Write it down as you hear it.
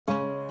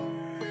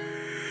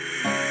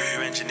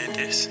imagining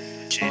this.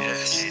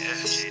 GS.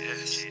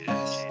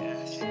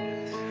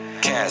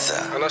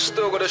 Gaza. And I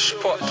still got a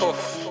spot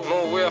tough.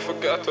 No way I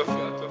forget to.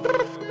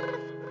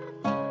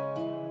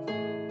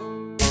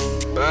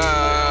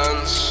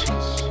 Bands.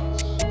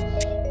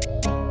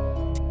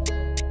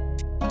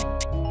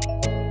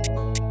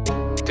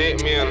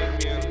 Take me in.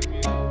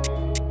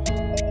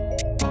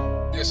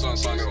 This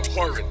one's sounding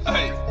horrid.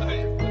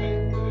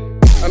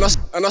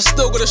 And I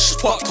still got a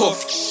spot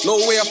tough. No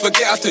way I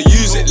forget how to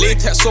use it.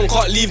 Latex song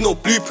can't leave no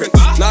blueprint.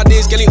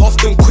 Nowadays getting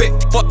often quick.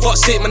 Fuck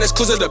sake man, it's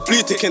cause of the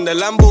blue tick. In the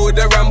Lambo with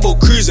the Rambo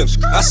cruising.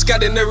 I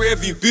scad in the rear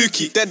view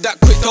bookie. Dead that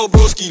quick, tell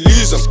broski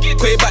lose him.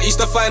 Quay back used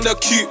to find her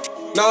cute.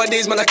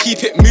 Nowadays man I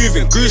keep it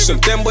moving. Gruesome,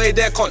 them boy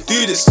there can't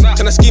do this.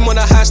 Tryna scheme on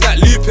the house like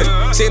looping.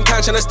 Same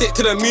time tryna stick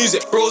to the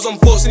music. Bros on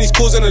boats and he's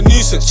causing a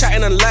nuisance.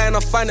 Chatting and lying I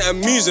find it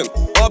amusing.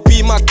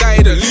 RB my guy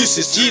the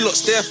loosest.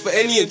 G-Lot's there for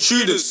any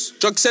intruders.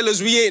 Drug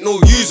sellers we ain't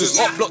no users.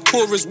 Up-block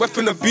tourists,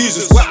 weapon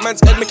abusers. White man's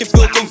head make it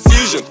feel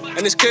confusion.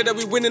 And it's clear that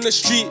we win in the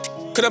street.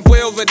 Cause that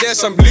boy over there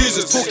some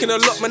losers. Talking a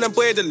lot man that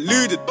boy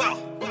deluded.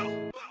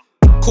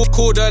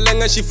 Called her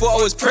leng and she thought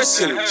I was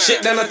pressing.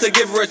 Shit then I had to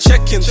give her a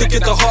check-in. Took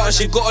it to heart and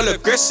she got all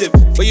aggressive.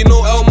 But you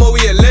know lmoe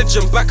a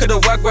legend. Back of the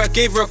wag where I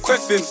gave her a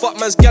queffin. Fuck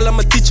man's gal,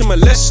 I'ma teach him a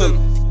lesson.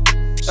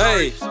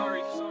 Hey.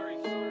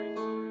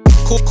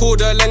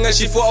 Called her leng and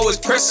she thought I was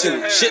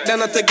pressing. Shit then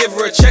I had to give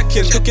her a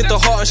check-in. Took it to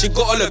heart and she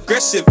got all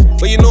aggressive.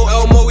 But you know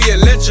lmoe a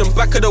legend.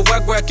 Back of the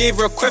wag where I gave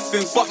her a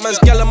queffin. Fuck man's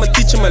gal, I'ma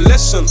teach him a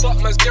lesson.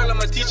 Fuck man's gal,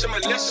 I'ma teach him a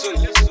lesson.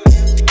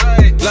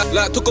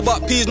 Like talk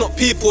about peas, not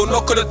people.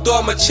 Knock on the door,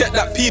 I'ma check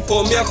that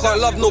people. Me, I can't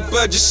love no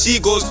bird, just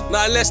seagulls.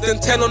 Now less than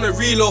 10 on the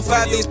reload.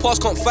 5 days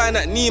past, can't find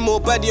that Nemo.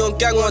 Baddie on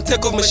gang on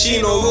take off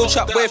machine. Or road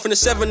trap boy from the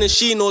 7 and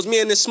she knows. Me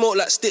and this smoke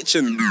like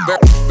stitching.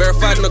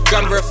 Verified in the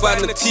gram,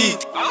 verified in the T.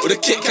 With the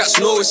Kit Kats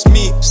know it's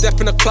me. Step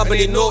in the club and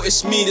they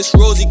notice me. This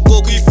Rosie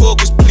go, can you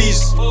focus please?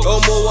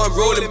 lmoe one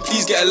rolling,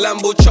 please get a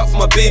Lambo truck for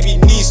my baby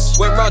niece.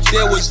 Went round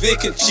there was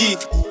vacant G.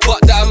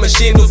 Fuck that, I'm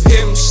ashamed of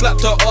him.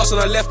 Slapped her ass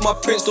and I left my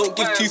prince. Don't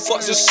give two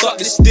fucks, just suck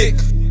this dick.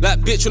 That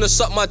bitch wanna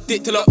suck my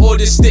dick till I hold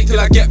this stick. Till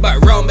I get back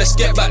round, best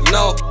get back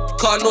now.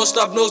 Car no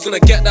snub nose, gonna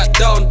get that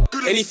down.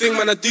 Anything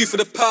man I do for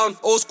the pound.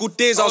 Old school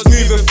days I was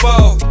moving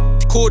foul.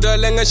 Called her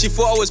leng and she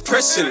thought I was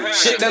pressing.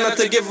 Shit then I had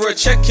to give her a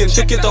check-in.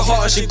 Took it to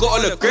heart and she got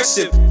all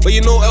aggressive. But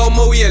you know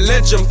lmoe a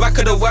legend. Back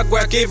of the wag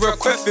where I gave her a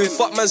queffin.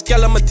 Fuck man's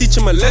gal, I'ma teach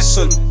him a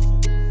lesson.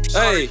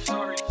 Hey.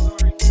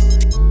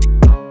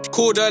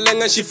 Called her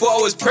leng and she thought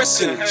I was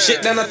pressing.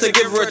 Shit then I had to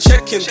give her a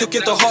check-in. Took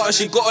it to heart and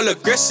she got all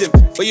aggressive.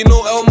 But you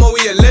know lmoe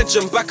a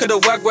legend. Back of the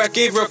wag where I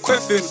gave her a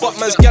queffin. Fuck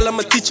man's gal,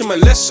 I'ma teach him a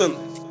lesson.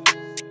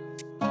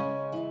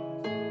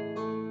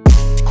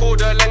 Called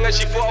her leng and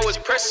she thought I was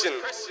pressing.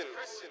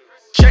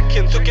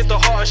 Check-in, took it to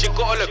heart and she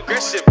got all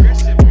aggressive.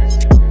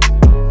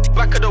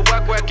 Back of the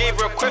wag where I gave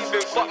her a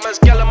queffin. Fuck man's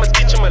gal, I'ma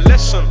teach him a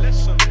lesson.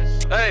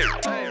 Hey.